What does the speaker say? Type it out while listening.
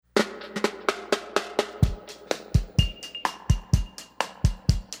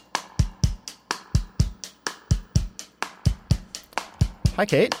Hi,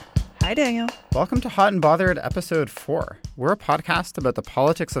 Kate. Hi, Daniel. Welcome to Hot and Bothered Episode 4. We're a podcast about the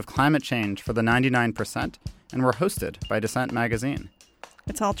politics of climate change for the 99%, and we're hosted by Dissent Magazine.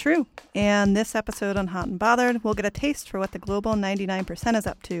 It's all true. And this episode on Hot and Bothered, we'll get a taste for what the global 99% is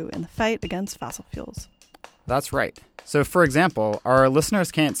up to in the fight against fossil fuels. That's right. So, for example, our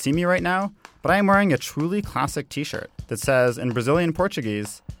listeners can't see me right now, but I am wearing a truly classic t-shirt that says in Brazilian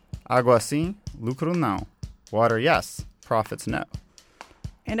Portuguese, Água sim, lucro não. Water yes, profits no.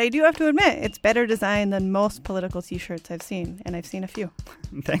 And I do have to admit, it's better designed than most political t-shirts I've seen, and I've seen a few.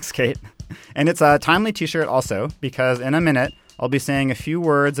 Thanks, Kate. And it's a timely t-shirt also, because in a minute, I'll be saying a few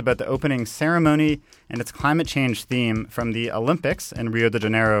words about the opening ceremony and its climate change theme from the Olympics in Rio de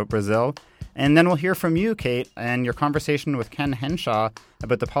Janeiro, Brazil. And then we'll hear from you, Kate, and your conversation with Ken Henshaw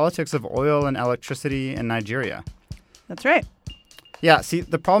about the politics of oil and electricity in Nigeria. That's right. Yeah, see,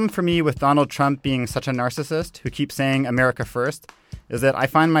 the problem for me with Donald Trump being such a narcissist who keeps saying America first is that I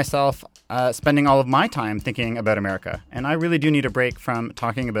find myself spending all of my time thinking about America. And I really do need a break from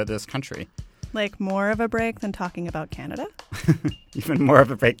talking about this country. Like more of a break than talking about Canada? Even more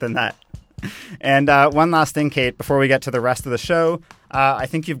of a break than that. And one last thing, Kate, before we get to the rest of the show, I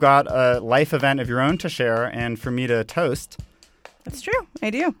think you've got a life event of your own to share and for me to toast. That's true. I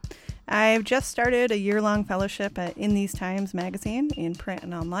do. I've just started a year-long fellowship at In These Times magazine, in print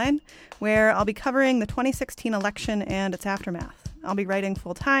and online, where I'll be covering the 2016 election and its aftermath. I'll be writing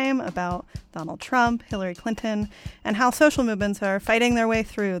full-time about Donald Trump, Hillary Clinton, and how social movements are fighting their way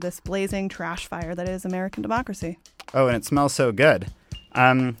through this blazing trash fire that is American democracy. Oh, and it smells so good.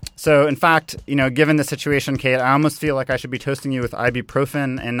 So, in fact, given the situation, Kate, I almost feel like I should be toasting you with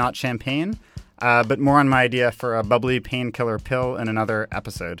ibuprofen and not champagne, but more on my idea for a bubbly painkiller pill in another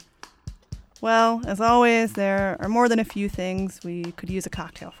episode. Well, as always, there are more than a few things we could use a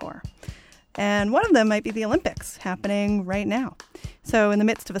cocktail for. And one of them might be the Olympics, happening right now. So in the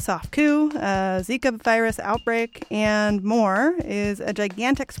midst of a soft coup, a Zika virus outbreak, and more, is a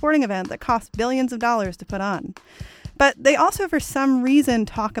gigantic sporting event that costs billions of dollars to put on. But they also, for some reason,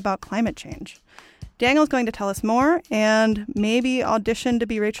 talk about climate change. Daniel's going to tell us more, and maybe audition to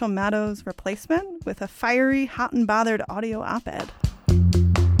be Rachel Maddow's replacement with a fiery, hot and bothered audio op-ed.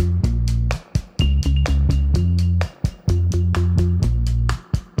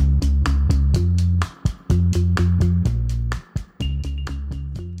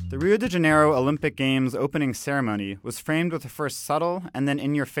 The Rio de Janeiro Olympic Games opening ceremony was framed with a first subtle and then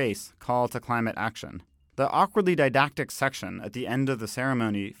in-your-face call to climate action. The awkwardly didactic section at the end of the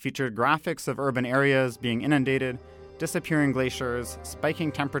ceremony featured graphics of urban areas being inundated, disappearing glaciers,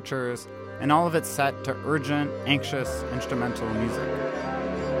 spiking temperatures, and all of it set to urgent, anxious, instrumental music.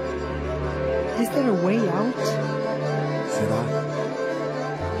 Is there a way out?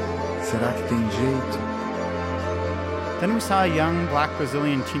 Será que tem jeito? Then we saw a young black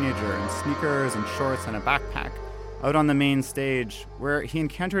Brazilian teenager in sneakers and shorts and a backpack out on the main stage where he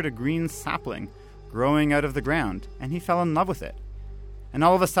encountered a green sapling growing out of the ground, and he fell in love with it. And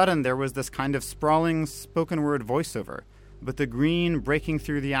all of a sudden there was this kind of sprawling spoken word voiceover, with the green breaking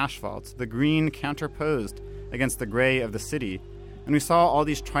through the asphalt, the green counterposed against the gray of the city. And we saw all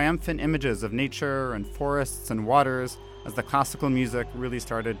these triumphant images of nature and forests and waters as the classical music really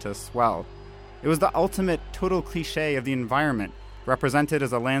started to swell. It was the ultimate total cliché of the environment, represented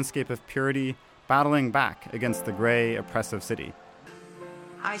as a landscape of purity, battling back against the gray, oppressive city.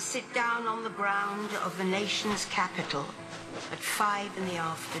 I sit down on the ground of the nation's capital at 5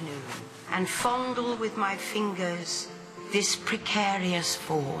 p.m. and fondle with my fingers this precarious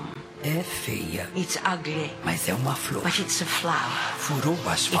form. É feia. It's ugly, Mas é uma flor. but it's a flower. Furou o It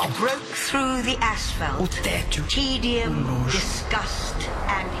asfalto. broke through the O asphalt. tédio. Tedium, disgust,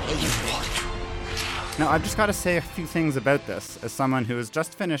 and hatred. Now, I've just got to say a few things about this as someone who has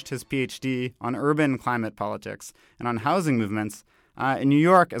just finished his PhD on urban climate politics and on housing movements in New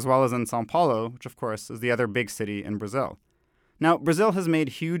York as well as in São Paulo, which of course is the other big city in Brazil. Now, Brazil has made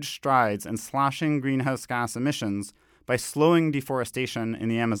huge strides in slashing greenhouse gas emissions by slowing deforestation in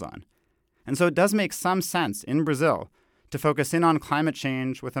the Amazon. And so it does make some sense in Brazil to focus in on climate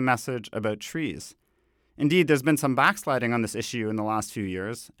change with a message about trees. Indeed, there's been some backsliding on this issue in the last few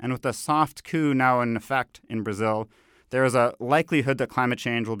years, and with the soft coup now in effect in Brazil, there is a likelihood that climate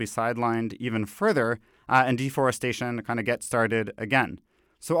change will be sidelined even further and deforestation kind of get started again.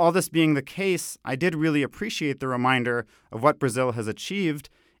 So all this being the case, I did really appreciate the reminder of what Brazil has achieved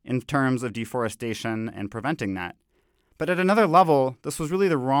in terms of deforestation and preventing that. But at another level, this was really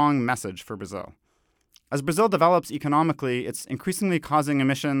the wrong message for Brazil. As Brazil develops economically, it's increasingly causing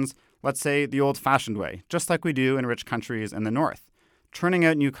emissions, let's say, the old-fashioned way, just like we do in rich countries in the north, churning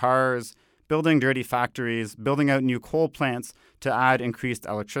out new cars, building dirty factories, building out new coal plants to add increased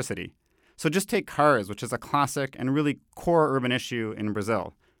electricity. So just take cars, which is a classic and really core urban issue in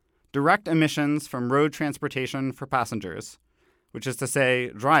Brazil. Direct emissions from road transportation for passengers, which is to say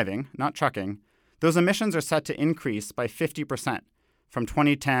driving, not trucking, those emissions are set to increase by 50% from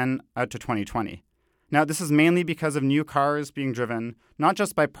 2010 out to 2020. Now, this is mainly because of new cars being driven not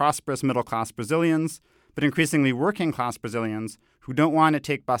just by prosperous middle-class Brazilians, but increasingly working-class Brazilians who don't want to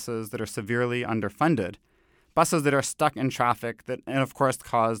take buses that are severely underfunded, buses that are stuck in traffic and of course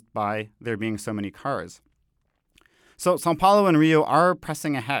caused by there being so many cars. So São Paulo and Rio are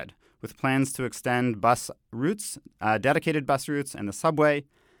pressing ahead with plans to extend bus routes, dedicated bus routes, and the subway,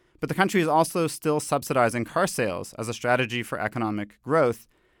 but the country is also still subsidizing car sales as a strategy for economic growth,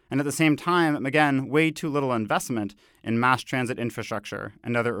 and at the same time, again, way too little investment in mass transit infrastructure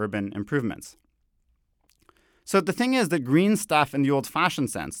and other urban improvements. So the thing is that green stuff in the old-fashioned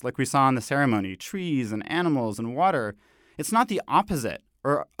sense, like we saw in the ceremony, trees and animals and water, it's not the opposite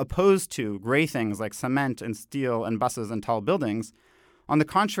or opposed to gray things like cement and steel and buses and tall buildings. On the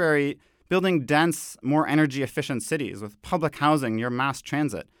contrary, building dense, more energy-efficient cities with public housing near mass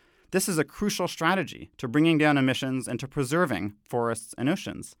transit, this is a crucial strategy to bringing down emissions and to preserving forests and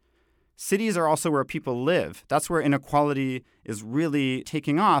oceans. Cities are also where people live. That's where inequality is really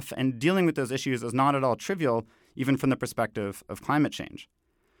taking off, and dealing with those issues is not at all trivial, even from the perspective of climate change.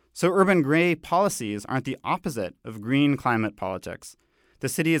 So urban gray policies aren't the opposite of green climate politics. The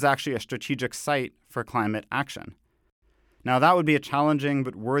city is actually a strategic site for climate action. Now, that would be a challenging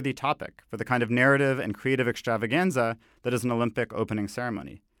but worthy topic for the kind of narrative and creative extravaganza that is an Olympic opening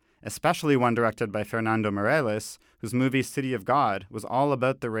ceremony, especially one directed by Fernando Meirelles, whose movie City of God was all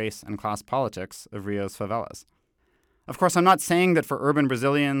about the race and class politics of Rio's favelas. Of course, I'm not saying that for urban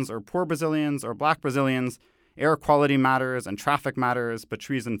Brazilians or poor Brazilians or black Brazilians, air quality matters and traffic matters, but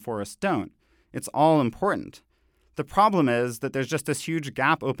trees and forests don't. It's all important. The problem is that there's just this huge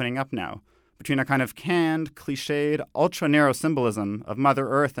gap opening up now between a kind of canned, cliched, ultra-narrow symbolism of Mother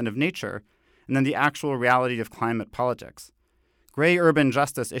Earth and of nature, and then the actual reality of climate politics. Gray urban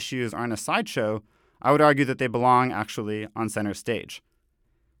justice issues aren't a sideshow. I would argue that they belong actually on center stage.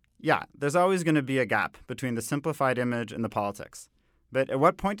 Yeah, there's always going to be a gap between the simplified image and the politics. But at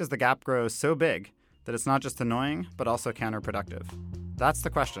what point does the gap grow so big that it's not just annoying, but also counterproductive? That's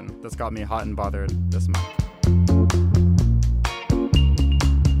the question that's got me hot and bothered this month.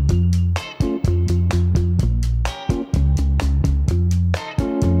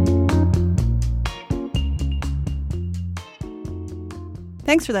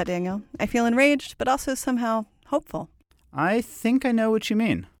 Thanks for that, Daniel. I feel enraged, but also somehow hopeful. I think I know what you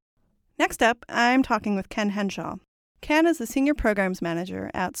mean. Next up, I'm talking with Ken Henshaw. Ken is the Senior Programs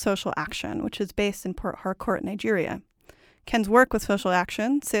Manager at Social Action, which is based in Port Harcourt, Nigeria. Ken's work with Social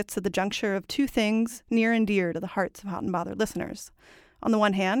Action sits at the juncture of two things near and dear to the hearts of Hot and Bothered listeners. On the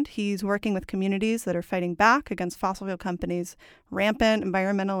one hand, he's working with communities that are fighting back against fossil fuel companies' rampant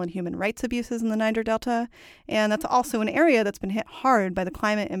environmental and human rights abuses in the Niger Delta, and that's also an area that's been hit hard by the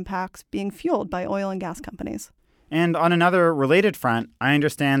climate impacts being fueled by oil and gas companies. And on another related front, I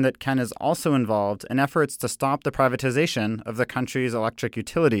understand that Ken is also involved in efforts to stop the privatization of the country's electric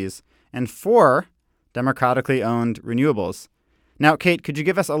utilities and for democratically owned renewables. Now, Kate, could you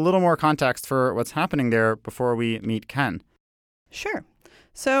give us a little more context for what's happening there before we meet Ken? Sure.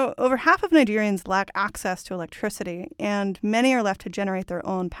 So over half of Nigerians lack access to electricity, and many are left to generate their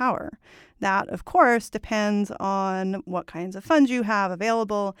own power. That, of course, depends on what kinds of funds you have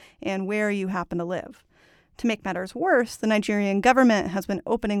available and where you happen to live. To make matters worse, the Nigerian government has been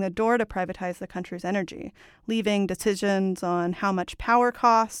opening the door to privatize the country's energy, leaving decisions on how much power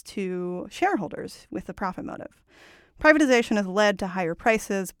costs to shareholders with a profit motive. Privatization has led to higher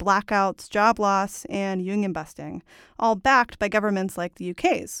prices, blackouts, job loss, and union busting, all backed by governments like the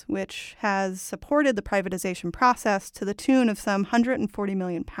UK's, which has supported the privatization process to the tune of some £140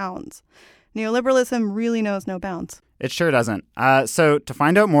 million. Neoliberalism really knows no bounds. It sure doesn't. So to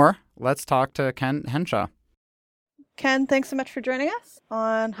find out more, let's talk to Ken Henshaw. Ken, thanks so much for joining us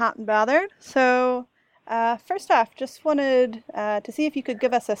on Hot and Bothered. So first off, just wanted to see if you could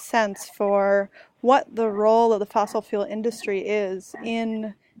give us a sense for what the role of the fossil fuel industry is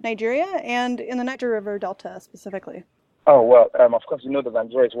in Nigeria and in the Niger River Delta specifically. Oh, well, of course, you know that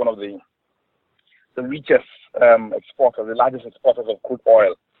Nigeria is one of the richest exporters, the largest exporters of crude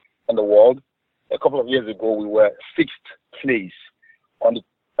oil in the world. A couple of years ago, we were sixth place on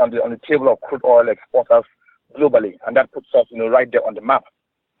the table of crude oil exporters globally, and that puts us, right there on the map.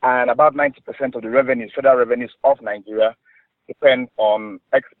 And about 90% of the revenues, federal revenues of Nigeria, depend on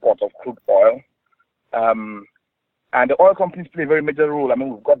export of crude oil. And the oil companies play a very major role. I mean,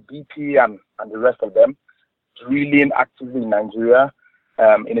 we've got BP and the rest of them drilling actively in Nigeria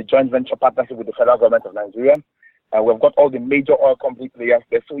in a joint venture partnership with the federal government of Nigeria. We've got all the major oil company players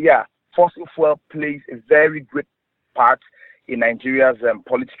there. So, yeah, fossil fuel plays a very great part in Nigeria's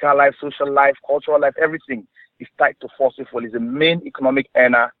political life, social life, cultural life. Everything is tied to fossil fuel. It's the main economic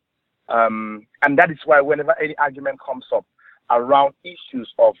earner. And that is why whenever any argument comes up around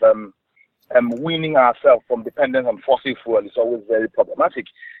issues of weaning ourselves from dependence on fossil fuel, it's always very problematic,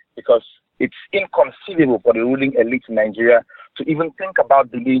 because it's inconceivable for the ruling elite in Nigeria to even think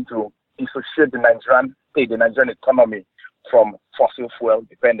about beginning to dissociate the Nigerian state, the Nigerian economy, from fossil fuel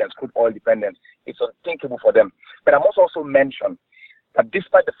dependence, crude oil dependence. It's unthinkable for them. But I must also mention that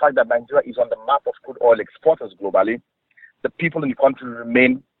despite the fact that Nigeria is on the map of crude oil exporters globally, the people in the country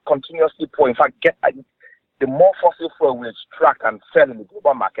remain continuously poor. In fact, the more fossil fuel we extract and sell in the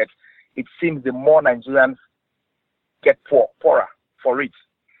global market, it seems the more Nigerians get poorer for it.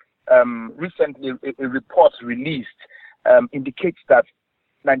 Recently, a report released indicates that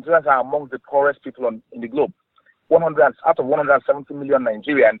Nigerians are among the poorest people in the globe. Out of 170 million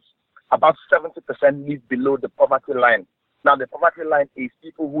Nigerians, about 70% live below the poverty line. Now, the poverty line is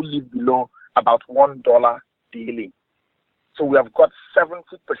people who live below about $1 daily. So we have got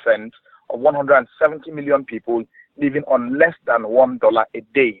 70% of 170 million people living on less than $1 a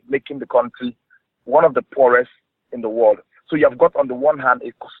day, making the country one of the poorest in the world. So you have got, on the one hand,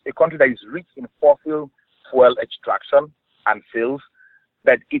 a country that is rich in fossil fuel extraction and sales,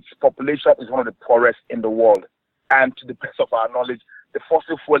 but its population is one of the poorest in the world. And to the best of our knowledge, the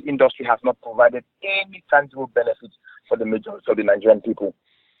fossil fuel industry has not provided any tangible benefits for the majority of the Nigerian people.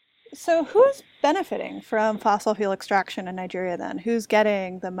 So who's benefiting from fossil fuel extraction in Nigeria then? Who's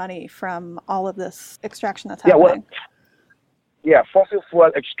getting the money from all of this extraction that's happening? Fossil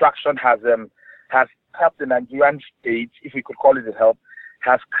fuel extraction has helped the Nigerian state, if we could call it a help,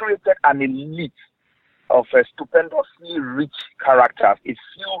 has created an elite of stupendously rich characters. A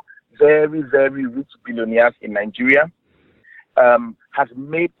few very, very rich billionaires in Nigeria, has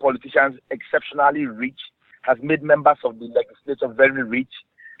made politicians exceptionally rich, has made members of the legislature very rich,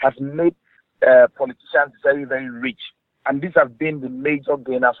 has made politicians very, very rich. And these have been the major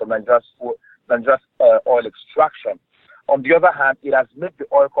gainers from Nigeria's oil extraction. On the other hand, it has made the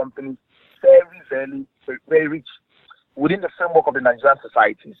oil companies very, very, very rich. Within the framework of the Nigerian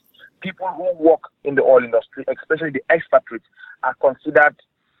societies, people who work in the oil industry, especially the expatriates, are considered,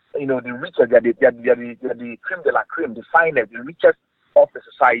 the richest. They are the creme de la creme, the finest, the richest of the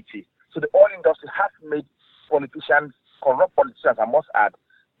society. So the oil industry has made politicians, corrupt politicians, I must add,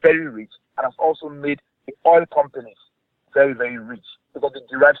 very rich, and has also made the oil companies very, very rich, because they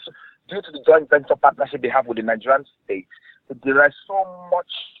derive, due to the joint venture partnership they have with the Nigerian state, they derive so much,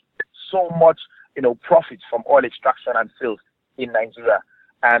 profits from oil extraction and sales in Nigeria,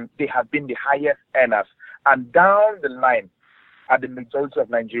 and they have been the highest earners. And down the line are the majority of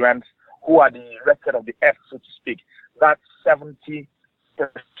Nigerians who are the record of the earth, so to speak. That's 70%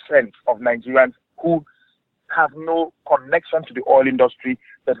 of Nigerians who have no connection to the oil industry,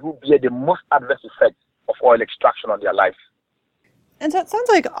 but who bear the most adverse effects of oil extraction on their life. And so it sounds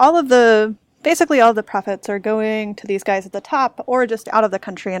like basically all of the profits are going to these guys at the top, or just out of the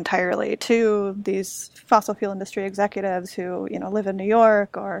country entirely to these fossil fuel industry executives who, live in New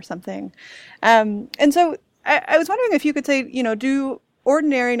York or something. And so I was wondering if you could say, do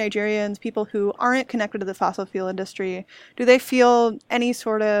ordinary Nigerians, people who aren't connected to the fossil fuel industry, do they feel any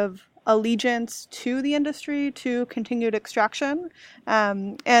sort of allegiance to the industry, to continued extraction?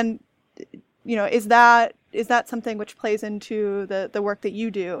 Is that something which plays into the work that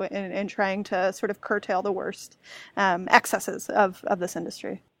you do in trying to sort of curtail the worst excesses of this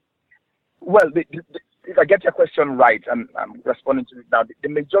industry? Well, if I get your question right, and I'm responding to it now, the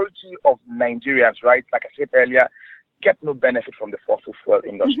majority of Nigerians, right, like I said earlier, get no benefit from the fossil fuel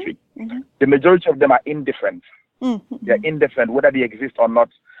industry. Mm-hmm. The majority of them are indifferent. Mm-hmm. They're indifferent, whether they exist or not.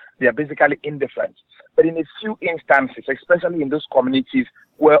 They are basically indifferent. But in a few instances, especially in those communities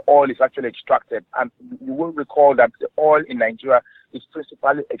where oil is actually extracted, and you will recall that the oil in Nigeria is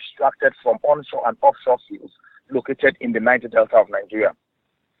principally extracted from onshore and offshore fields located in the Niger Delta of Nigeria,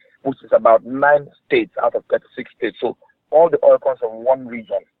 which is about 9 states out of 36 states. So all the oil comes from one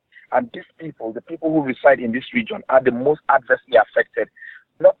region. And these people, the people who reside in this region, are the most adversely affected.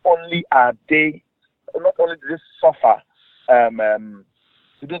 Not only do they suffer,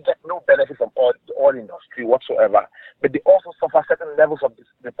 do they get no benefit from the oil industry whatsoever, but they also suffer certain levels of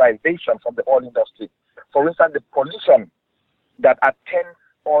deprivation from the oil industry. For instance, the pollution that attends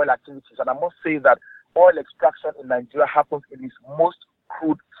oil activities. And I must say that oil extraction in Nigeria happens in its most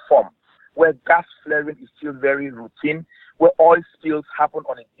crude form, where where gas flaring is still very routine, where oil spills happen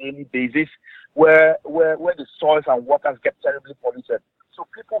on a daily basis, where the soils and waters get terribly polluted. So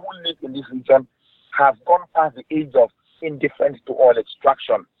people who live in this region have gone past the age of indifference to oil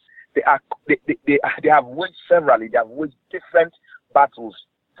extraction. They have waged severally. They have waged different battles.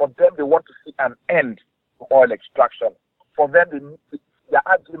 For them, they want to see an end to oil extraction. For them, their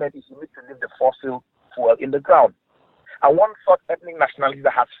argument is you need to leave the fossil fuel in the ground. And one such ethnic nationality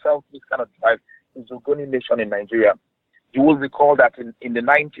that has felt this kind of drive is the Ogoni Nation in Nigeria. You will recall that in the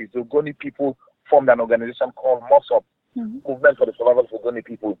 90s, the Ogoni people formed an organization called MOSOP, Movement for the Survival of Ogoni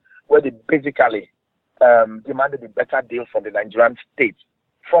People, where they basically demanded a better deal from the Nigerian state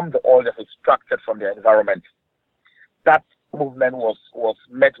from the oil that's extracted from the environment. That movement was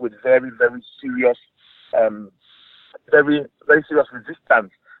met with very, very serious, very, very serious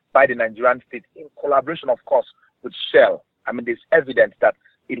resistance by the Nigerian state, in collaboration, of course, with Shell. I mean, there's evidence that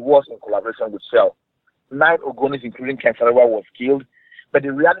it was in collaboration with Shell. 9 Ogonis, including Ken Saro-Wiwa, was killed. But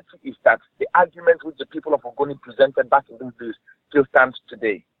the reality is that the argument which the people of Ogoni presented back in those days still stands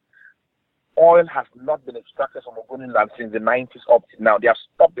today. Oil has not been extracted from Ogoni land since the 90s up to now. They have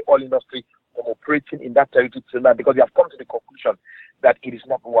stopped the oil industry from operating in that territory till now because they have come to the conclusion that it is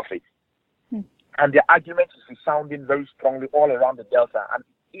not worth it. And their argument is resounding very strongly all around the Delta, and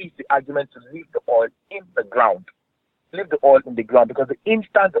it is the argument to leave the oil in the ground. Leave the oil in the ground, because the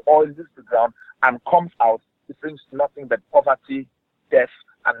instant the oil leaves the ground and comes out, it brings nothing but poverty, death,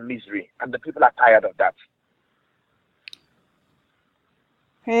 and misery. And the people are tired of that.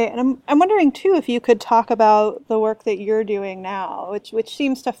 Right, and I'm wondering too if you could talk about the work that you're doing now, which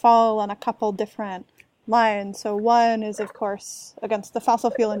seems to fall on a couple different lines. So one is, of course, against the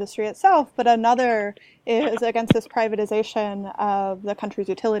fossil fuel industry itself, but another is against this privatization of the country's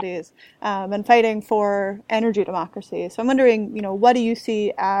utilities and fighting for energy democracy. So I'm wondering, what do you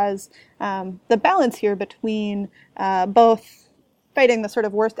see as the balance here between both fighting the sort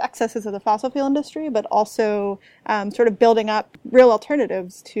of worst excesses of the fossil fuel industry, but also sort of building up real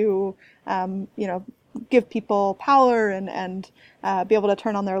alternatives to, give people power and be able to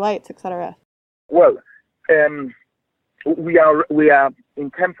turn on their lights, et cetera? Well, we are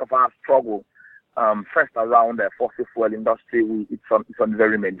in terms of our struggle. First, around the fossil fuel industry, it's on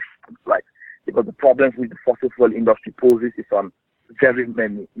very many fronts, right? Because the problems with the fossil fuel industry poses is on very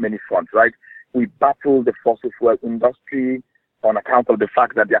many fronts, right? We battle the fossil fuel industry on account of the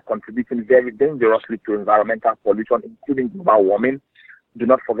fact that they are contributing very dangerously to environmental pollution, including global warming. Do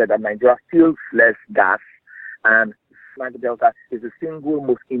not forget that Nigeria still flares gas, and Niger Delta is the single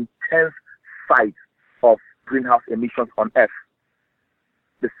most intense site of greenhouse emissions on Earth.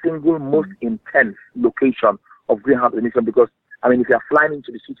 The single most intense location of greenhouse emissions, because, if you're flying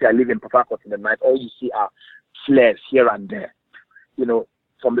into the city, I live in Port Harcourt in the night, all you see are flares here and there.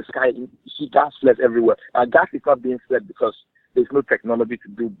 From the sky, you see gas flares everywhere. Gas is not being flared because there's no technology to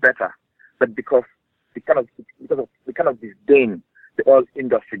do better, but because of the kind of disdain the oil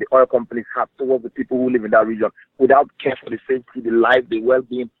industry, the oil companies have towards the people who live in that region, without care for the safety, the life, the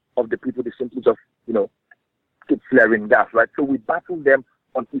well-being of the people. They simply just, keep flaring gas, right? So we battle them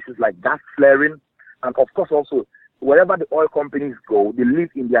on issues like gas flaring, and of course also, wherever the oil companies go, they live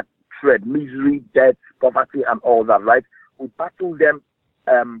in their thread, misery, death, poverty, and all that, right? We battle them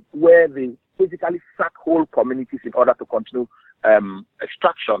where they basically sack whole communities in order to continue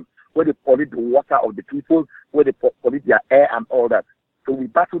extraction, where they pollute the water of the people, where they pollute their air and all that. So we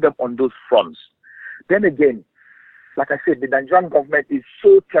battle them on those fronts. Then again, like I said, the Nigerian government is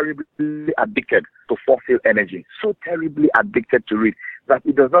so terribly addicted to fossil energy, so terribly addicted to it, that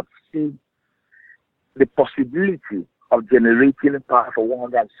it does not see the possibility of generating power for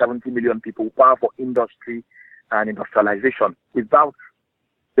 170 million people, power for industry and industrialization without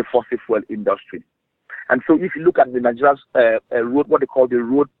the fossil fuel industry. And so if you look at the Nigeria's what they call the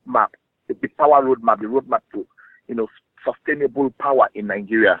roadmap, the power roadmap, the roadmap to sustainable power in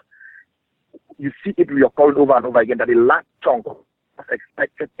Nigeria, you see it reoccurring over and over again that a large chunk of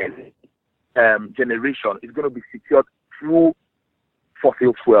expected generation is going to be secured through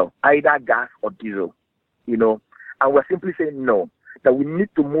fossil fuel, either gas or diesel, And we're simply saying no, that we need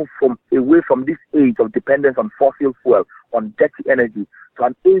to move away from this age of dependence on fossil fuel, on dirty energy, to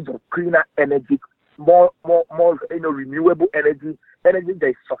an age of cleaner energy, more renewable energy that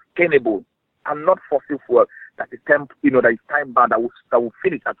is sustainable and not fossil fuel that is time bound, that will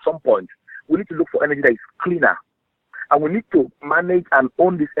finish at some point. We need to look for energy that is cleaner, and we need to manage and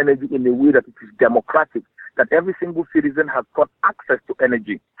own this energy in a way that it is democratic, that every single citizen has got access to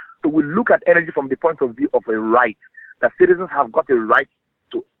energy. So we look at energy from the point of view of a right, that citizens have got a right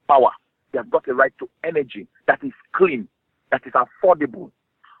to power. They have got a right to energy that is clean, that is affordable.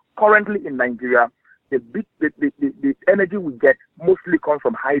 currently in Nigeria, the energy we get mostly comes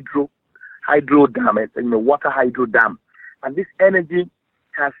from hydro dam, water hydro dam. And this energy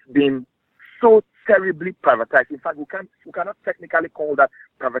has been so terribly privatized. In fact, we cannot technically call that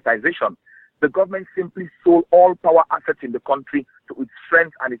privatization. The government simply sold all power assets in the country to its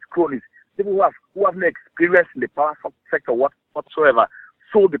friends and its cronies. People who have no experience in the power sector whatsoever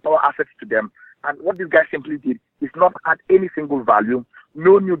sold the power assets to them. And what this guy simply did is not add any single value.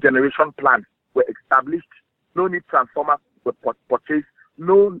 No new generation plants were established. No new transformers were purchased.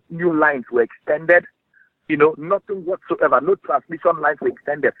 No new lines were extended. Nothing whatsoever. No transmission lines were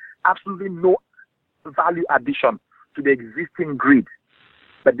extended. Absolutely no value addition to the existing grid.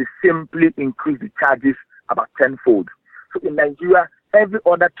 But they simply increased the charges about tenfold. So in Nigeria, every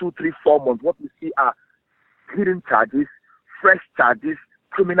other 2, 3, 4 months, what we see are hidden charges, fresh charges,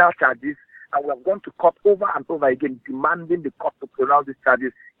 criminal charges, and we have gone to court over and over again demanding the court to pronounce these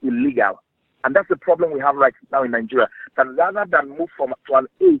charges illegal. And that's the problem we have right now in Nigeria. That rather than move to an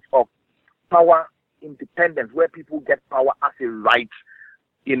age of power independence, where people get power as a right,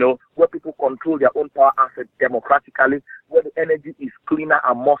 where people control their own power assets democratically, where the energy is cleaner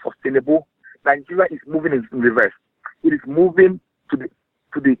and more sustainable, Nigeria is moving in reverse. It is moving to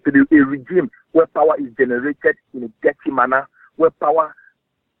a regime where power is generated in a dirty manner, where power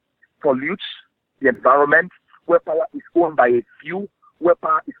pollutes the environment, where power is owned by a few, where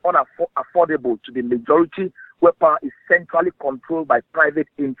power is unaffordable to the majority, where power is centrally controlled by private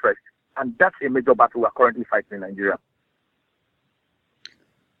interests. And that's a major battle we're currently fighting in Nigeria.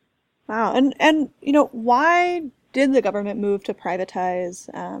 Wow. And why did the government move to privatize?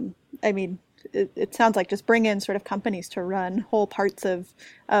 It sounds like just bring in sort of companies to run whole parts of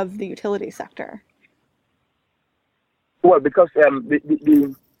the utility sector. Well, because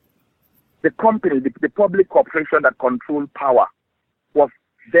the company, the public corporation that controlled power was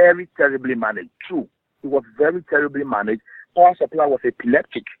very terribly managed. True, it was very terribly managed. Power supply was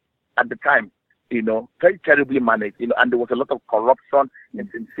epileptic at the time, very terribly managed, and there was a lot of corruption,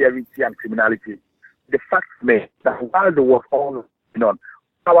 insincerity, and criminality. The fact remains that while there was all going on,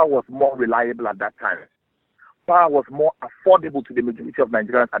 power was more reliable at that time. Power was more affordable to the majority of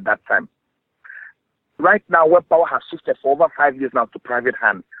Nigerians at that time. Right now, when power has shifted for over 5 years now to private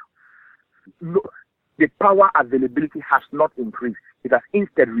hands, the power availability has not increased. It has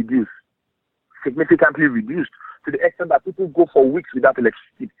instead reduced, significantly reduced, to the extent that people go for weeks without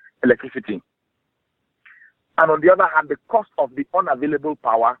electricity. And on the other hand, the cost of the unavailable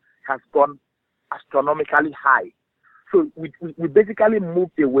power has gone astronomically high. So we basically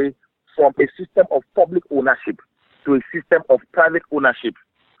moved away from a system of public ownership to a system of private ownership.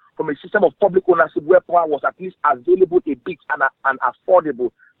 From a system of public ownership where power was at least available a bit and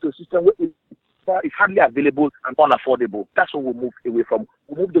affordable, to a system where power is hardly available and unaffordable. That's what we moved away from.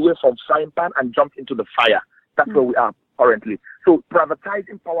 We moved away from frying pan and jumped into the fire. That's where we are currently. So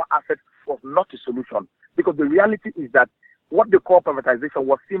privatizing power assets was not a solution, because the reality is that what they call privatization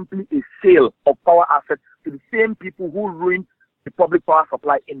was simply a sale of power assets to the same people who ruined the public power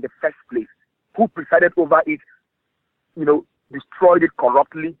supply in the first place, who presided over it, destroyed it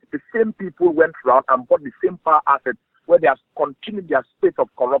corruptly. The same people went around and bought the same power assets, where they have continued their state of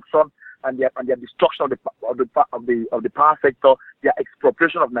corruption and their destruction of the power sector, their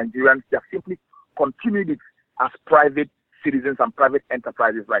expropriation of Nigerians. They have simply continued it as private citizens and private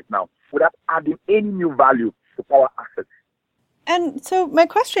enterprises right now, without adding any new value to power assets. And so my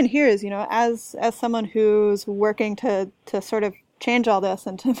question here is, as someone who's working to sort of change all this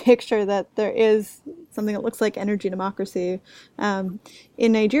and to make sure that there is something that looks like energy democracy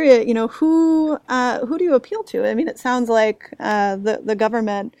in Nigeria, who do you appeal to? I mean, it sounds like the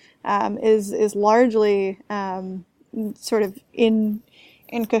government is largely sort of in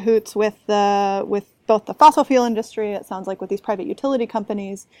cahoots with both the fossil fuel industry, it sounds like, with these private utility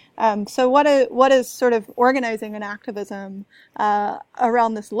companies. So what is sort of organizing and activism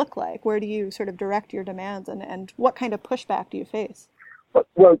around this look like? Where do you sort of direct your demands, and what kind of pushback do you face?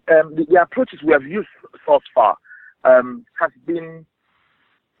 Well, the approaches we have used so far has been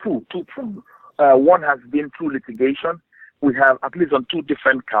two. One has been through litigation. We have, at least on 2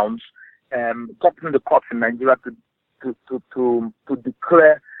 different counts, gotten the courts in Nigeria to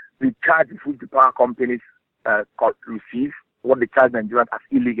declare the charges which the power companies receive, what they charge Nigerians as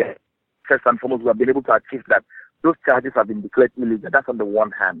illegal. First and foremost, we have been able to achieve that. Those charges have been declared illegal. That's on the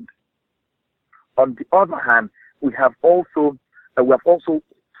one hand. On the other hand, we have also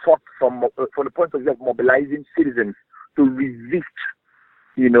fought from the point of view of mobilizing citizens to resist,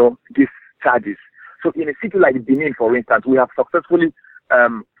 these charges. So in a city like Benin, for instance, we have successfully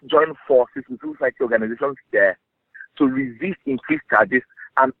joined forces with civil society organizations there to resist increased charges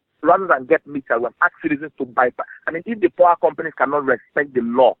And rather than get meters, we have asked citizens to bypass. I mean, if the power companies cannot respect the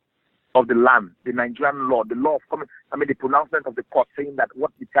law of the land, the Nigerian law, the law of the pronouncement of the court saying that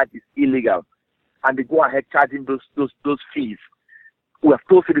what we charge is illegal, and they go ahead charging those fees, we have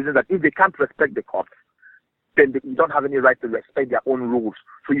told citizens that if they can't respect the courts, then you don't have any right to respect their own rules.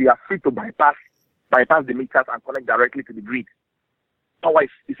 So you are free to bypass the meters and connect directly to the grid. Power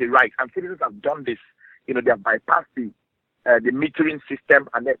is a right, and citizens have done this. They have bypassed the metering system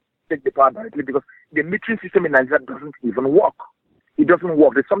and then take the power directly, because the metering system in Nigeria doesn't even work. It doesn't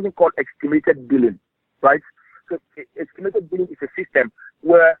work. There's something called estimated billing, right? So estimated billing is a system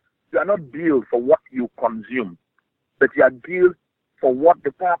where you are not billed for what you consume, but you are billed for what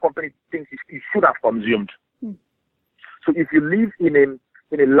the power company thinks you should have consumed. So if you live in a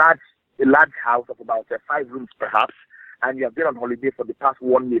large house of about 5 rooms perhaps, and you have been on holiday for the past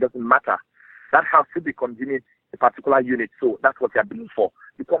 1 year, it doesn't matter. That house should be consuming a particular unit, so that's what you are billing for.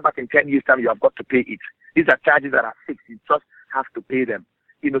 You come back in 10 years' time, you have got to pay it. These are charges that are fixed. You just have to pay them.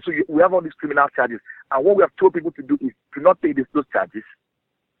 So we have all these criminal charges. And what we have told people to do is to not pay those charges,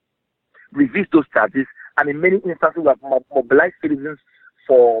 resist those charges, and in many instances we have mobilized citizens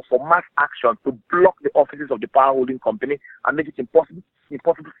for mass action to block the offices of the power holding company and make it impossible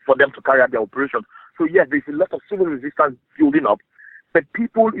for them to carry out their operations. So yes, there's a lot of civil resistance building up, but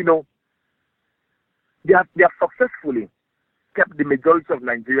people, they have successfully kept the majority of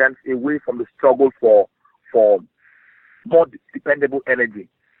Nigerians away from the struggle for more dependable energy.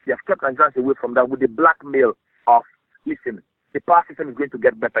 They have kept Nigerians away from that with the blackmail of, listen, the power system is going to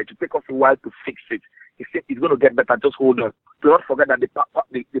get better. It will take us a while to fix it. It's going to get better. Just hold on. Do not forget that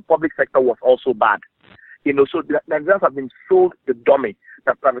the public sector was also bad. So the Nigerians have been sold the dummy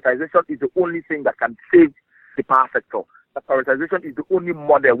that privatization is the only thing that can save the power sector. That privatization is the only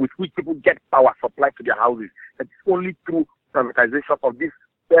model with which people get power supplied to their houses. That it's only through privatization of this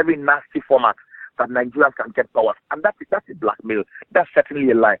very nasty format that Nigerians can get power. And that's a blackmail. That's certainly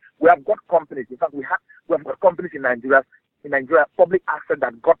a lie. We have got companies. In fact, we have got companies in Nigeria, public assets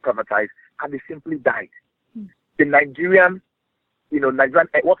that got privatized and they simply died. The Nigerian,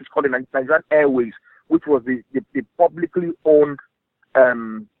 what is called the Nigerian Airways, which was the publicly owned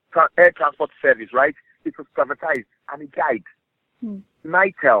air transport service, right? It was privatized and it died.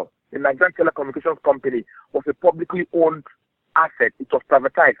 Nitel, the Nigerian Telecommunications Company, was a publicly owned asset. It was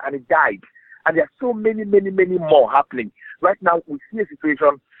privatized and it died. And there are so many, many, many more happening. Right now, we see a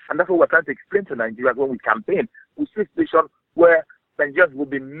situation, and that's what we're trying to explain to Nigerians when we campaign. We see a situation where Nigerians will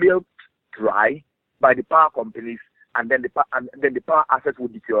be milked dry by the power companies, and then the power assets will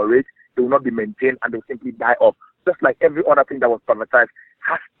deteriorate. They will not be maintained, and they'll simply die off, just like every other thing that was privatized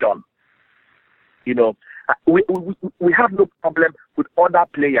has done. We have no problem with other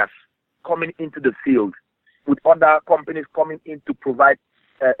players coming into the field, with other companies coming in to provide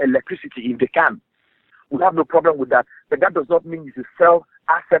electricity if they can. We have no problem with that, but that does not mean you should sell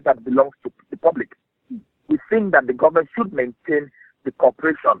assets that belongs to the public. We think that the government should maintain the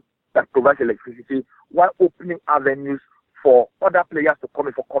corporation that provides electricity while opening avenues for other players to come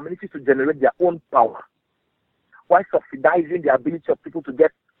in, for communities to generate their own power, while subsidizing the ability of people to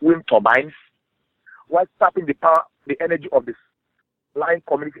get wind turbines, while tapping the energy of the line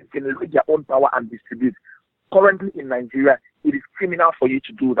communities to generate their own power and distribute. Currently in Nigeria, it is criminal for you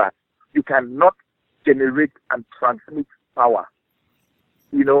to do that. You cannot generate and transmit power,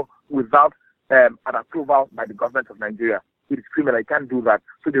 without an approval by the government of Nigeria. It is criminal. You can't do that.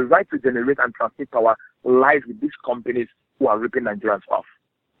 So the right to generate and transmit power lies with these companies who are ripping Nigerians off.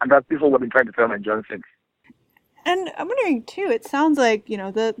 And that's what we've been trying to tell Nigerians since. And I'm wondering, too, it sounds like,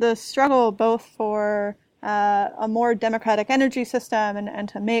 the struggle both for a more democratic energy system and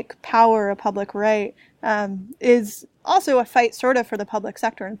to make power a public right is also a fight sort of for the public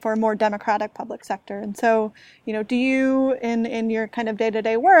sector and for a more democratic public sector. And so, do you in your kind of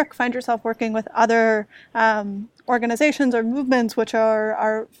day-to-day work find yourself working with other organizations or movements which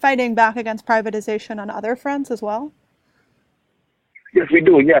are fighting back against privatization on other fronts as well? Yes, we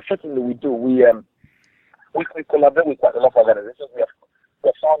do. Yeah, certainly we do. We collaborate with quite a lot of organizations. We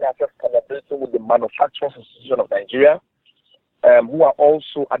have found ourselves collaborating with the Manufacturers Association of Nigeria, who are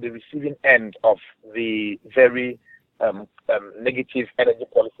also at the receiving end of the very negative energy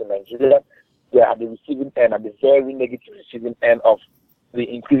policy in Nigeria. They are at the receiving end, at the very negative receiving end of the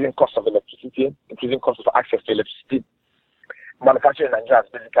increasing cost of electricity, increasing cost of access to electricity. Manufacturing in Nigeria has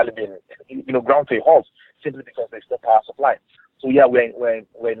basically been ground to a halt simply because there's no power supply. So yeah, we're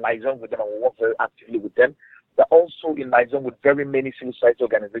in liaison with them and we work very actively with them. We're also in liaison with very many civil society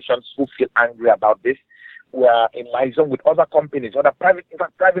organizations who feel angry about this. We are in liaison with other companies,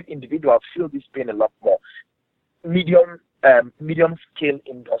 private individuals feel this pain a lot more. Medium medium-scale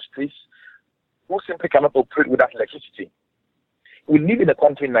industries who simply cannot operate without electricity. We live in a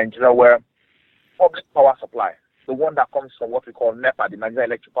country in Nigeria where public power supply, the one that comes from what we call NEPA, the Nigeria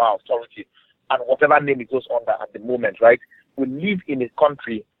Electric Power Authority, and whatever name it goes under at the moment, right? We live in a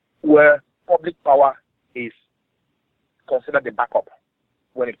country where public power is considered the backup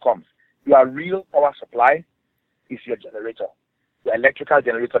when it comes. Your real power supply is your generator, your electrical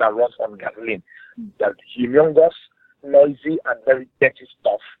generator that runs on gasoline. That's humongous, noisy, and very dirty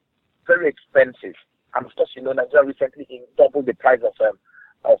stuff. Very expensive. And of course, Nigeria recently doubled the price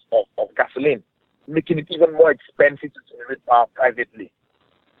of gasoline, making it even more expensive to generate power privately.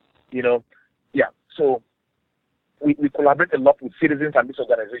 So we collaborate a lot with citizens and these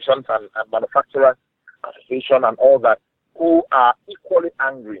organizations and manufacturers association and all that, who are equally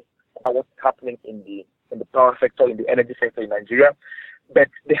angry at what's happening in the power sector, in the energy sector in Nigeria, but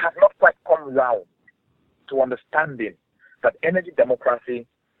they have not quite come round to understanding that energy democracy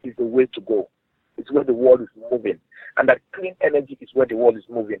is the way to go. It's where the world is moving, and that clean energy is where the world is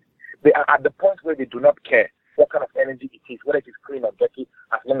moving. They are at the point where they do not care what kind of energy it is, whether it is clean or dirty,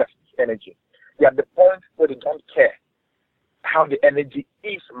 as long as it's energy. They are at the point where they don't care how the energy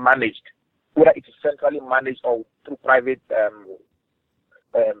is managed, whether it is centrally managed or through private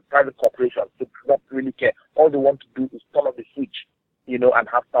corporations. They do not really care. All they want to do is turn off the switch, and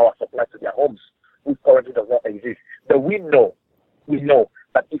have power supply to their homes, which currently does not exist. But we know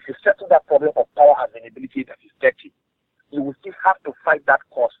that if you settle that problem of power availability that is dirty, you will still have to fight that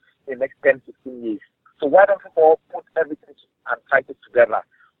cause in the next 10, 15 years. So why don't we all put everything and fight it together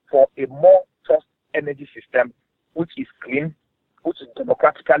for a more just energy system which is clean, which is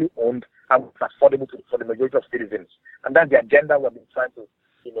democratically owned, and which is affordable for the majority of citizens? And that's the agenda we've been trying to,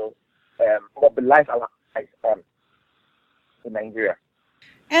 mobilize our eyes on in Nigeria.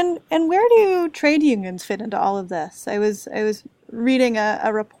 And where do trade unions fit into all of this? I was reading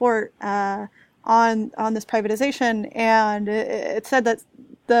a report on this privatization, and it said that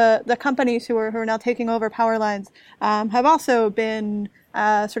the companies who are now taking over power lines have also been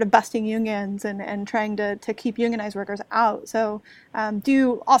sort of busting unions and trying to keep unionized workers out. So do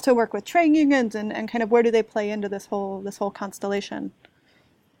you also work with trade unions, and kind of where do they play into this whole constellation?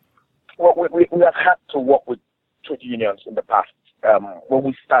 Well, we have had to work with trade unions in the past. When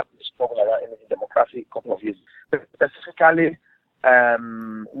we started the struggle around energy democracy a couple of years, specifically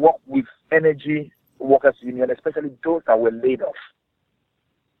work with energy workers union, especially those that were laid off.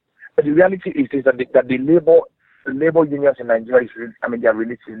 But the reality is that the labor unions in Nigeria they are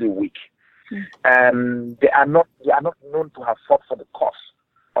relatively weak. They are not known to have fought for the cause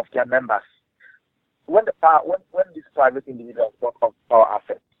of their members. When these private individuals bought up power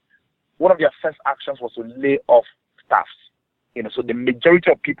assets, one of their first actions was to lay off staffs. So the majority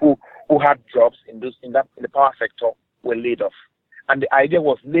of people who had jobs in the power sector were laid off. And the idea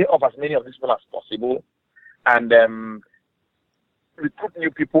was lay off as many of these people as possible, and recruit new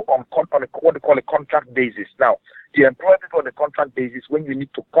people on what they call a contract basis. Now, you employ people on a contract basis when you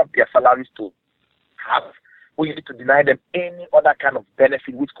need to cut their salaries to half, when you need to deny them any other kind of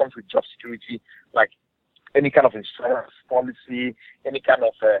benefit which comes with job security, like any kind of insurance policy, any kind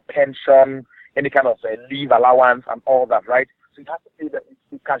of pension, any kind of leave allowance and all that, right? So you have to say that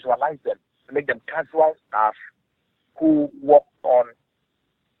you casualize them, to make them casual staff who work on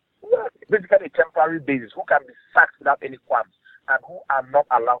basically a temporary basis, who can be sacked without any qualms, and who are not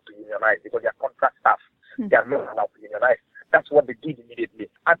allowed to unionize because they are contract staff. They are not allowed to unionize. That's what they did immediately.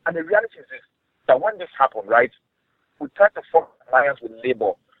 And the reality is this, that when this happened, right, we tried to form an alliance with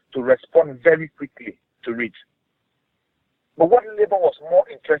Labour to respond very quickly to it. But what Labour was more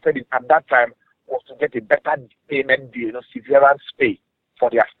interested in at that time was to get a better payment deal, severance pay for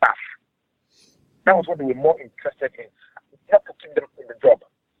their staff. That was what they were more interested in. Not to keep them in the job,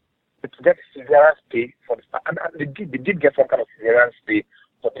 but to get severance pay for the staff. And they did get some kind of severance pay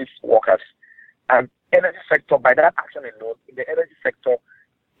for these workers. And energy sector, by that action alone, in the energy sector,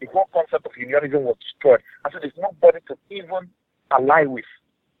 the whole concept of unionism was destroyed. And so there's nobody to even ally with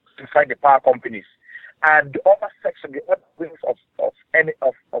to fight the power companies. And the other section, the other wings of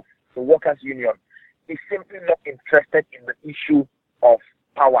the workers' union, is simply not interested in the issue of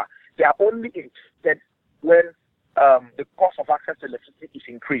power. They are only interested when the cost of access to electricity is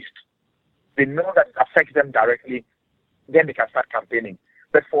increased. They know that it affects them directly, then they can start campaigning.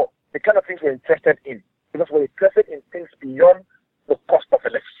 But for the kind of things we're interested in, because we're interested in things beyond the cost of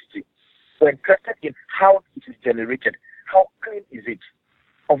electricity. We're interested in how it is generated. How clean is it?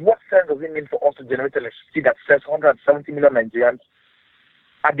 Of what sense does it mean for us to generate electricity that serves 170 million Nigerians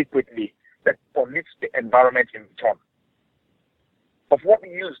adequately, that pollutes the environment in return? Of what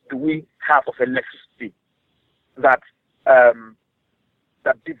use do we have of electricity that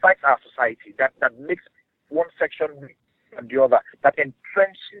that divides our society, that makes one section weak and the other, that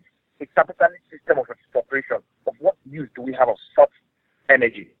entrenches a capitalist system of expropriation of what use do we have of such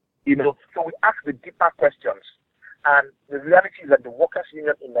energy. So we ask the deeper questions. And the reality is that the workers'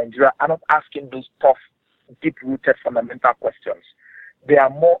 union in Nigeria are not asking those tough, deep-rooted, fundamental questions. They are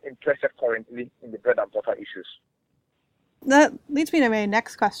more interested currently in the bread and butter issues. That leads me to my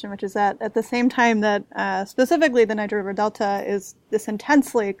next question, which is that at the same time that specifically the Niger River Delta is this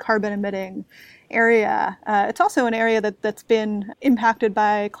intensely carbon-emitting area, it's also an area that's been impacted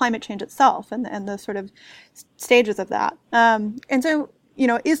by climate change itself and the sort of stages of that. And so,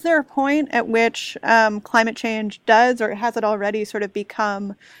 is there a point at which climate change does, or has it already sort of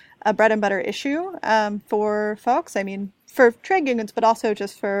become a bread and butter issue for folks? I mean, for trade unions, but also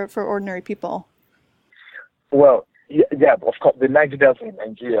just for ordinary people? Well, yeah, of course, the Niger Delta in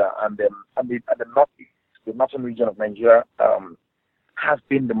Nigeria and the northeast, the northern region of Nigeria, has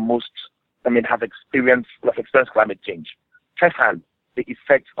been the most, have experienced climate change firsthand, the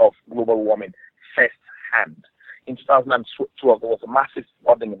effects of global warming firsthand. In 2012, there was a massive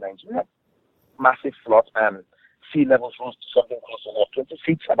flooding in Nigeria, massive flood, and sea levels rose to something close to 20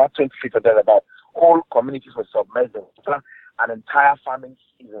 feet, about 20 feet or thereabout. Whole communities were submerged in water. An entire farming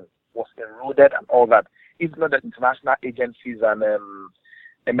season was eroded and all that. Even though the international agencies and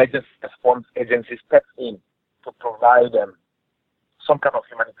emergency response agencies stepped in to provide some kind of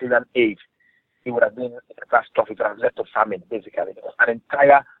humanitarian aid, it would have been a catastrophe. It would have led to famine, basically. An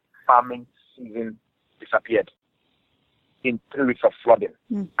entire farming season disappeared in 3 weeks of flooding.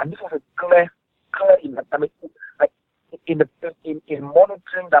 And this was a clear in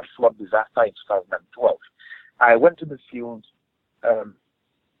monitoring that flood disaster in 2012, I went to the field and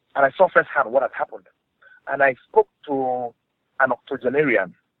I saw firsthand what had happened. And I spoke to an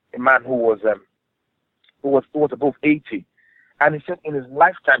octogenarian, a man who was above 80, and he said in his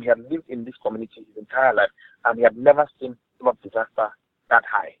lifetime he had lived in this community his entire life, and he had never seen flood disaster that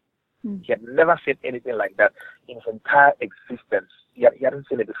high. He had never seen anything like that in his entire existence. He hadn't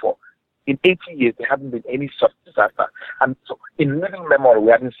seen it before. In 80 years, there hadn't been any such disaster. And so in living memory,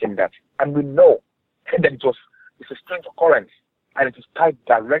 we hadn't seen that. And we know that it's a strange occurrence, and it is tied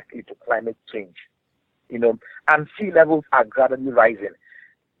directly to climate change. And sea levels are gradually rising.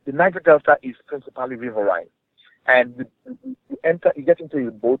 The Niger Delta is principally riverine. And you get into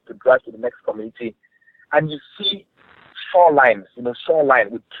a boat to drive to the next community, and you see shoreline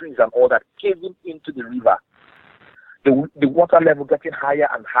with trees and all that caving into the river. The water level getting higher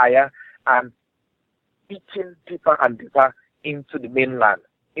and higher and eating deeper and deeper into the mainland,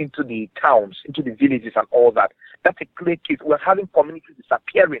 into the towns, into the villages and all that. That's a clear case. We're having communities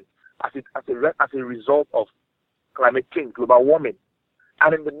disappearing as a result of climate change, global warming.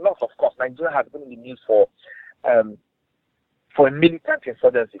 And in the north, of course, Nigeria has been in the news for a militant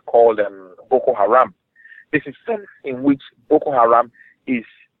insurgency called Boko Haram. There's a sense in which Boko Haram is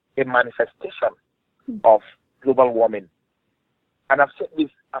a manifestation of global warming. And I've said this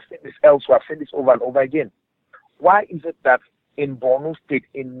elsewhere, I've said this over and over again. Why is it that in Borno State,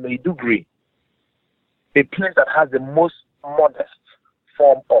 in Maiduguri, a place that has the most modest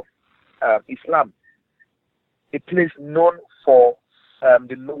form of Islam, a place known for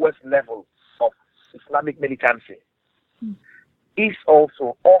the lowest level of Islamic militancy, is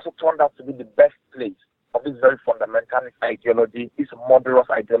also turned out to be the best place of this very fundamentalist ideology, this murderous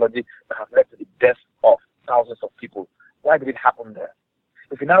ideology that has led to the death of thousands of people? Why did it happen there?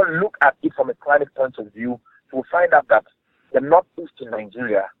 If you now look at it from a climate point of view, you will find out that the northeast in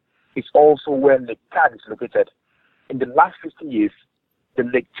Nigeria is also where Lake Chad is located. In the last 50 years, the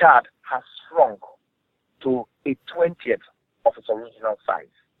Lake Chad has shrunk to a 20th of its original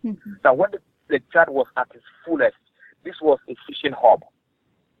size. Now, when the Lake Chad was at its fullest, this was a fishing hub.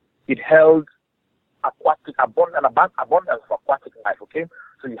 It held abundance of aquatic life, okay?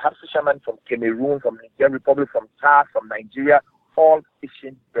 So you have fishermen from Cameroon, from Niger Republic, from Chad, from Nigeria, all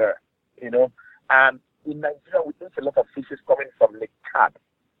fishing there, And in Nigeria, we eat a lot of fishes coming from Lake Chad.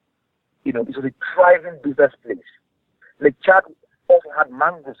 It was a thriving business place. Lake Chad also had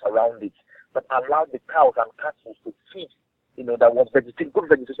mangroves around it that allowed the cows and cattle to feed. There was good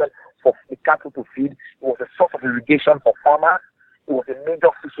vegetation for the cattle to feed. It was a source of irrigation for farmers. It was a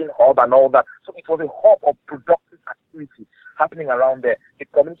major fishing hub and all that. So it was a hub of productive activity happening around there. The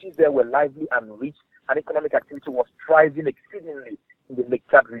communities there were lively and rich, and economic activity was thriving exceedingly in the Lake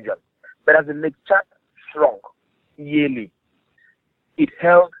Chad region. But as the Lake Chad shrunk yearly, it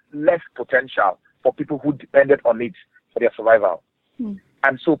held less potential for people who depended on it for their survival.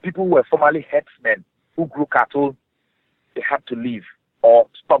 And so people who were formerly herdsmen who grew cattle, they had to leave or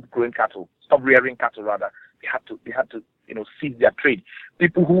stop growing cattle, stop rearing cattle rather. They had to ceased their trade.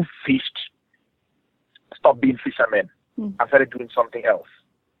 People who fished stopped being fishermen and started doing something else.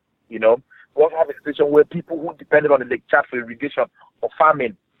 We also have a situation where people who depended on the Lake Chad for irrigation or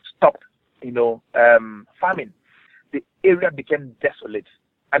farming stopped, farming. The area became desolate.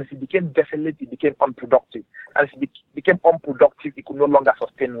 And as it became desolate, it became unproductive. And as it became unproductive, it could no longer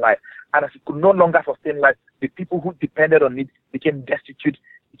sustain life. And as it could no longer sustain life, the people who depended on it became destitute,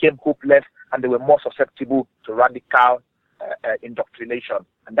 became hopeless, and they were more susceptible to radical indoctrination.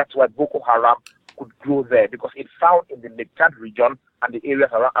 And that's why Boko Haram could grow there, because it found in the Lake Chad region and the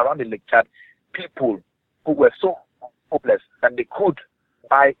areas around the Lake Chad people who were so hopeless that they could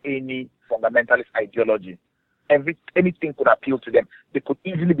buy any fundamentalist ideology. Anything could appeal to them. They could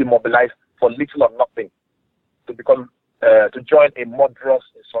easily be mobilized for little or nothing to join a murderous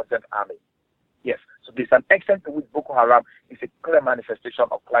insurgent army. Yes, so there's an extent to which Boko Haram is a clear manifestation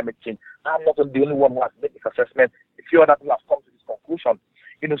of climate change. I'm not the only one who has made this assessment. A few other people have come to this conclusion.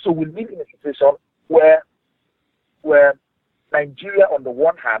 So we live in a situation where Nigeria, on the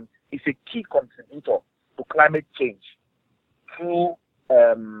one hand, is a key contributor to climate change through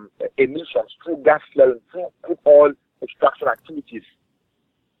emissions, through gas flaring, through crude oil extraction activities.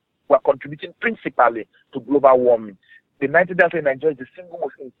 We're contributing principally to global warming. The Niger Delta in Nigeria is the single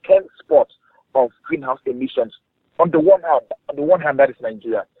most intense spot of greenhouse emissions. On the one hand, that is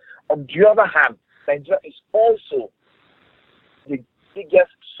Nigeria. On the other hand, Nigeria is also the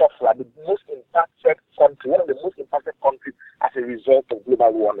biggest sufferer, the most impacted country, one of the most impacted countries as a result of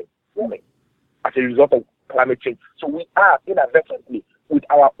global warming, as a result of climate change. So we are inadvertently, with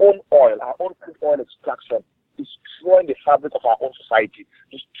our own oil, our own crude oil extraction, destroying the fabric of our own society,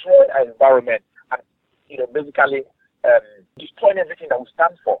 destroying our environment, and basically destroying everything that we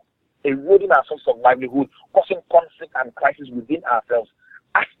stand for, eroding our source of livelihood, causing conflict and crisis within ourselves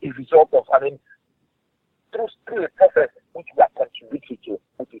as a result of, through a process which we are contributing to,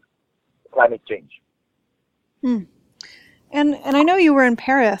 which is climate change. And I know you were in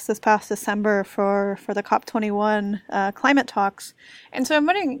Paris this past December for the COP21 climate talks. And so I'm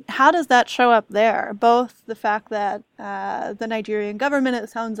wondering, how does that show up there? Both the fact that the Nigerian government, it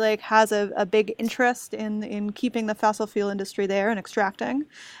sounds like, has a big interest in keeping the fossil fuel industry there and extracting,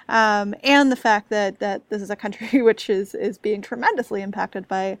 and the fact that this is a country which is being tremendously impacted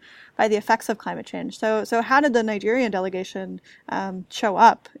by the effects of climate change. So how did the Nigerian delegation show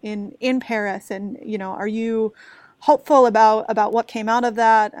up in Paris? And, are you hopeful about what came out of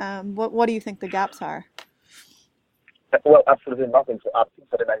that? What do you think the gaps are? Well, absolutely nothing. So I think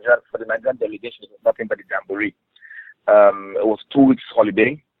for the Nigerian delegation, it was nothing but a jamboree. It was 2 weeks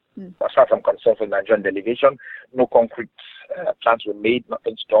holiday. As far as I'm concerned, for the Nigerian delegation, no concrete plans were made,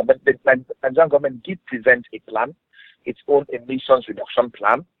 nothing strong. But the Nigerian government did present a plan, its own emissions reduction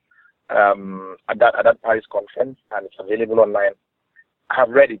plan, at that Paris conference, and it's available online. I have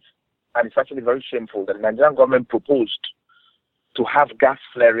read it. And it's actually very shameful that the Nigerian government proposed to have gas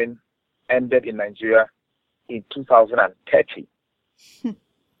flaring ended in Nigeria in 2030.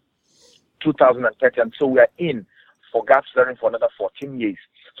 2030. And so we are in for gas flaring for another 14 years.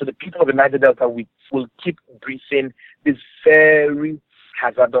 So the people of the Niger Delta will keep breathing this very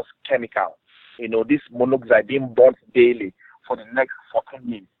hazardous chemical. This monoxide being burnt daily for the next 14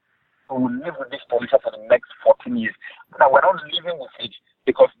 years. So we'll live with this pollution for the next 14 years. Now, we're not living with it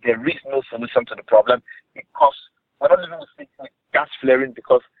because there is no solution to the problem, because we're not living with gas flaring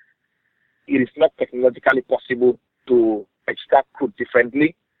because it is not technologically possible to extract crude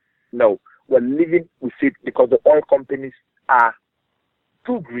differently. No, we're living with it because the oil companies are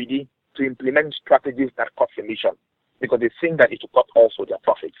too greedy to implement strategies that cut emissions, because they think that it will cut also their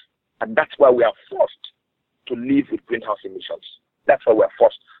profits. And that's why we are forced to live with greenhouse emissions. That's why we're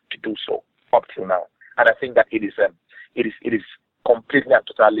forced to do so up till now. And I think that it is completely and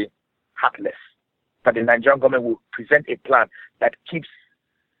totally heartless that the Nigerian government will present a plan that keeps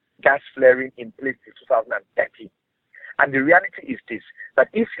gas flaring in place till 2030. And the reality is this, that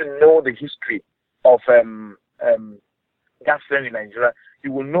if you know the history of gas flaring in Nigeria,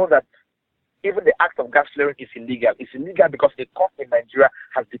 you will know that even the act of gas flaring is illegal. It's illegal because the court in Nigeria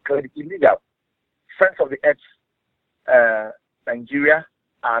has declared it illegal. Friends of the Earth, Nigeria,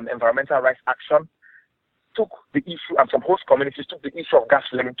 and Environmental Rights Action took the issue, and some host communities took the issue of gas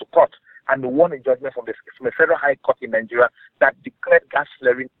flaring to court, and they won a judgment from the Federal High Court in Nigeria that declared gas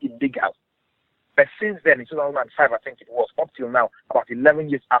flaring illegal. But since then, in 2005, I think it was, up till now, about 11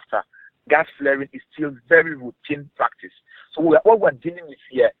 years after, gas flaring is still very routine practice. So what we're dealing with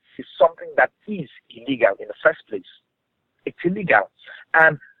here is something that is illegal in the first place. It's illegal.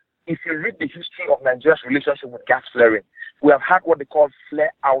 And if you read the history of Nigeria's relationship with gas flaring, we have had what they call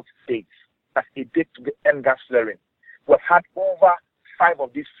flare-out dates. That's a date to end gas flaring. We've had over 5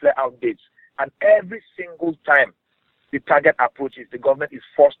 of these flare-out dates, and every single time the target approaches, the government is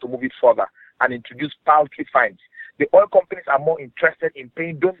forced to move it further and introduce paltry fines. The oil companies are more interested in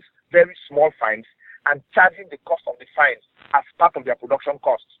paying those very small fines and charging the cost of the fines as part of their production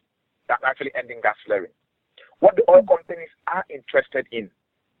costs than actually ending gas flaring. What the oil companies are interested in,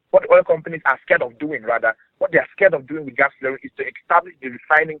 what the oil companies are scared of doing, rather, what they are scared of doing with gas flaring is to establish the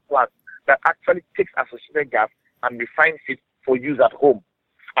refining plant that actually takes associated gas and refines it for use at home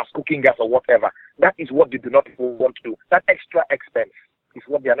as cooking gas or whatever. That is what they do not want to do. That extra expense is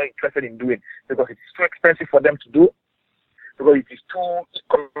what they are not interested in doing because it is too expensive for them to do, because it is too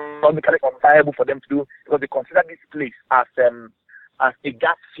economically unviable for them to do, because they consider this place as a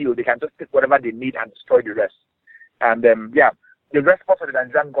gas field. They can just take whatever they need and destroy the rest. And the response of the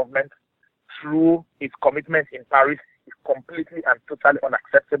Nigerian government through its commitments in Paris is completely and totally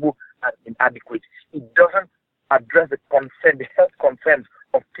unacceptable and inadequate. It doesn't address the health concerns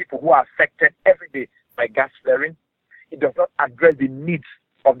of people who are affected every day by gas flaring. It does not address the needs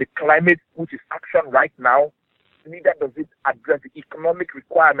of the climate, which is action right now. Neither does it address the economic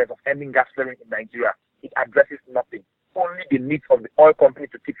requirements of ending gas flaring in Nigeria. It addresses nothing. Only the needs of the oil company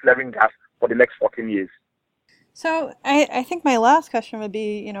to keep flaring gas for the next 14 years. So I think my last question would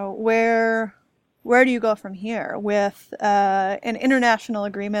be, where do you go from here with an international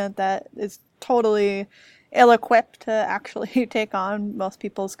agreement that is totally ill-equipped to actually take on most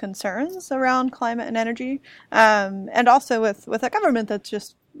people's concerns around climate and energy, and also with a government that's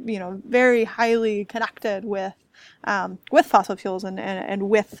just very highly connected with fossil fuels and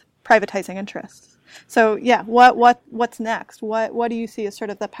with privatizing interests. So what's next? What do you see as sort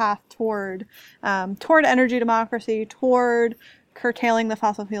of the path toward energy democracy, toward curtailing the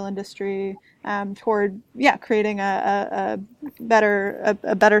fossil fuel industry, toward creating a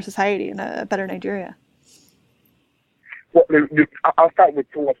better society and a better Nigeria? Well, I'll start with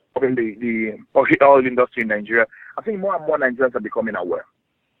what's probably the oil industry in Nigeria. I think more and more Nigerians are becoming aware.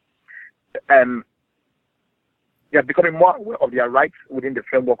 They are becoming more aware of their rights within the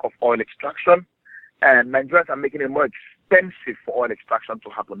framework of oil extraction. And Nigerians are making it more expensive for oil extraction to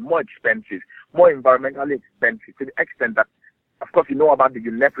happen, more expensive, more environmentally expensive, to the extent that, of course, you know about the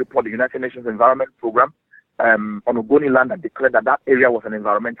UNEP report, the United Nations Environment Program, on Ogoni land that declared that area was an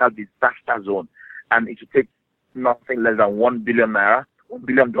environmental disaster zone. And it should take nothing less than $1 billion,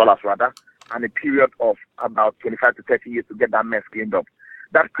 and a period of about 25 to 30 years to get that mess cleaned up.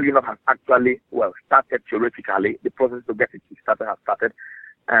 That cleanup has actually, started theoretically. The process to get it started has started.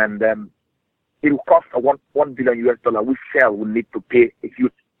 And it will cost $1 billion, which Shell will need to pay a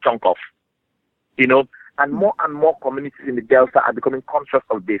huge chunk of. And more communities in the Delta are becoming conscious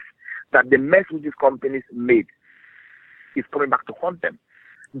of this, that the mess which these companies made is coming back to haunt them.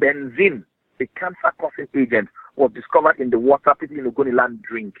 Benzene, the cancer-causing agent, was discovered in the water people in Ogoni land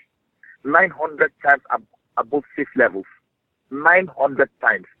drink, 900 times above safe levels. 900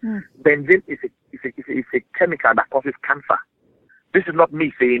 times. Benzene is a chemical that causes cancer. This is not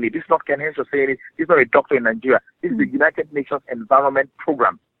me saying it. This is not Ken Henshaw saying it. This is not a doctor in Nigeria. This is the United Nations Environment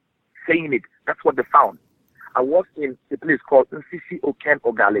Program saying it. That's what they found. I was in a place called Nsisi Oken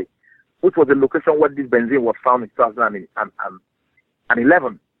Ogale, which was the location where this benzene was found in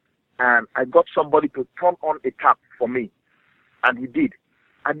 2011. And I got somebody to turn on a tap for me. And he did.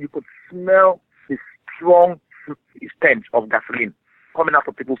 And you could smell the strong stench of gasoline coming out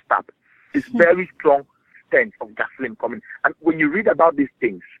of people's tap. It's very strong stench of gasoline coming. And when you read about these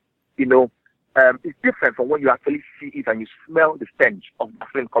things, it's different from when you actually see it and you smell the stench of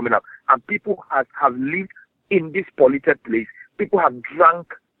gasoline coming up. And people have lived in this polluted place. People have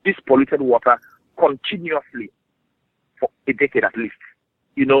drank this polluted water continuously for a decade at least.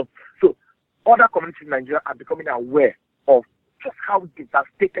 So other communities in Nigeria are becoming aware of just how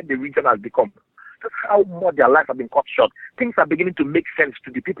devastated the region has become. Just how much their lives have been cut short. Things are beginning to make sense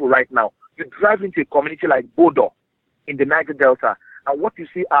to the people right now. You drive into a community like Bodo in the Niger Delta, and what you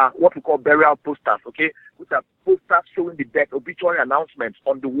see are what we call burial posters, okay? Which are posters showing the death, obituary announcements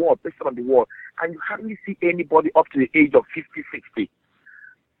on the wall, pasted on the wall. And you hardly see anybody up to the age of 50, 60.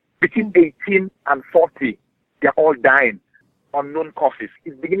 Between 18 and 40, they're all dying. Unknown causes.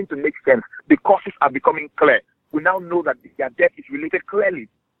 It's beginning to make sense. The causes are becoming clear. We now know that their death is related clearly,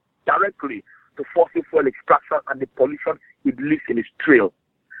 directly, to fossil fuel extraction and the pollution it leaves in its trail.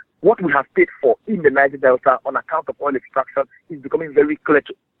 What we have paid for in the Niger Delta on account of oil extraction is becoming very clear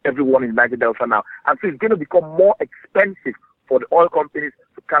to everyone in Niger Delta now. And so it's going to become more expensive for the oil companies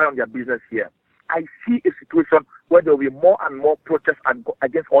to carry on their business here. I see a situation where there will be more and more protests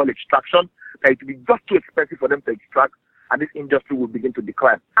against oil extraction, that it will be just too expensive for them to extract, and this industry will begin to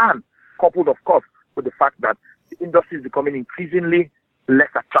decline. And coupled, of course, with the fact that the industry is becoming increasingly less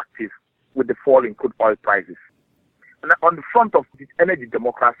attractive with the fall in crude oil prices. And on the front of this energy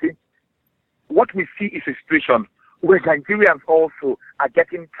democracy, what we see is a situation where Nigerians also are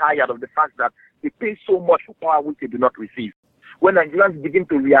getting tired of the fact that they pay so much for power which they do not receive. When Nigerians begin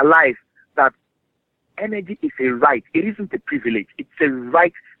to realize that energy is a right, it isn't a privilege, it's a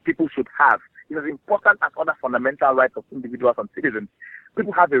right people should have. It's as important as other fundamental rights of individuals and citizens.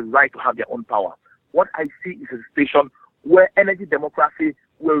 People have a right to have their own power. What I see is a situation where energy democracy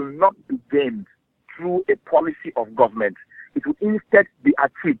will not be gained through a policy of government. It will instead be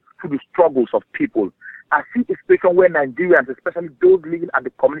achieved through the struggles of people. I see a situation where Nigerians, especially those living at the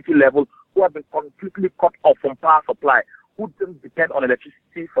community level, who have been completely cut off from power supply, who don't depend on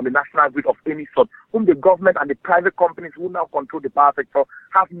electricity from the national grid of any sort, whom the government and the private companies who now control the power sector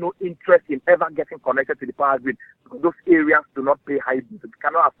have no interest in ever getting connected to the power grid, because those areas do not pay high bills, they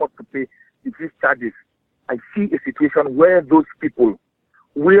cannot afford to pay increased charges. I see a situation where those people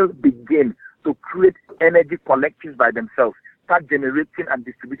will begin to create energy collectives by themselves, start generating and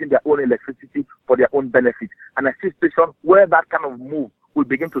distributing their own electricity for their own benefit. And I see a situation where that kind of move will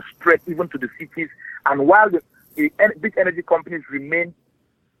begin to spread even to the cities. And while the big energy companies remain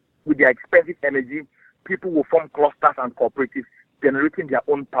with their expensive energy, people will form clusters and cooperatives, generating their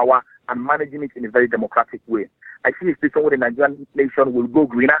own power and managing it in a very democratic way. I see a situation where the Nigerian nation will go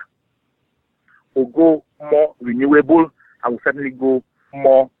greener, will go more renewable, and will certainly go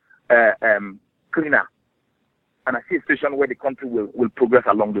more cleaner. And I see a situation where the country will progress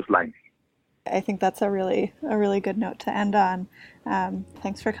along those lines. I think that's a really good note to end on.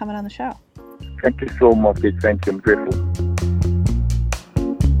 Thanks for coming on the show. Thank you so much. Thank you. I'm grateful.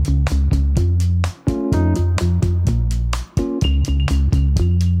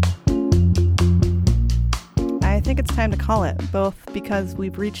 I think it's time to call it, both because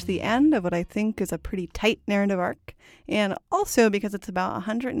we've reached the end of what I think is a pretty tight narrative arc, and also because it's about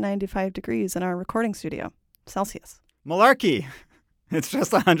 195 degrees in our recording studio, Celsius. Malarkey! It's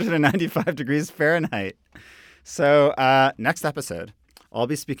just 195 degrees Fahrenheit. So next episode, I'll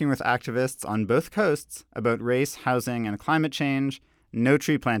be speaking with activists on both coasts about race, housing, and climate change. No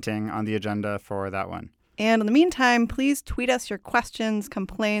tree planting on the agenda for that one. And in the meantime, please tweet us your questions,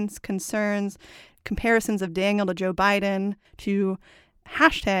 complaints, concerns, comparisons of Daniel to Joe Biden to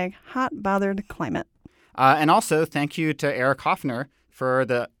 #HotBotheredClimate. And also, thank you to Eric Hoffner for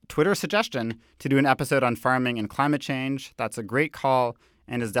the Twitter suggestion to do an episode on farming and climate change. That's a great call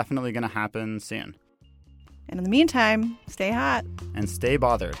and is definitely going to happen soon. And in the meantime, stay hot. And stay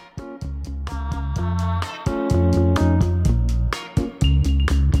bothered.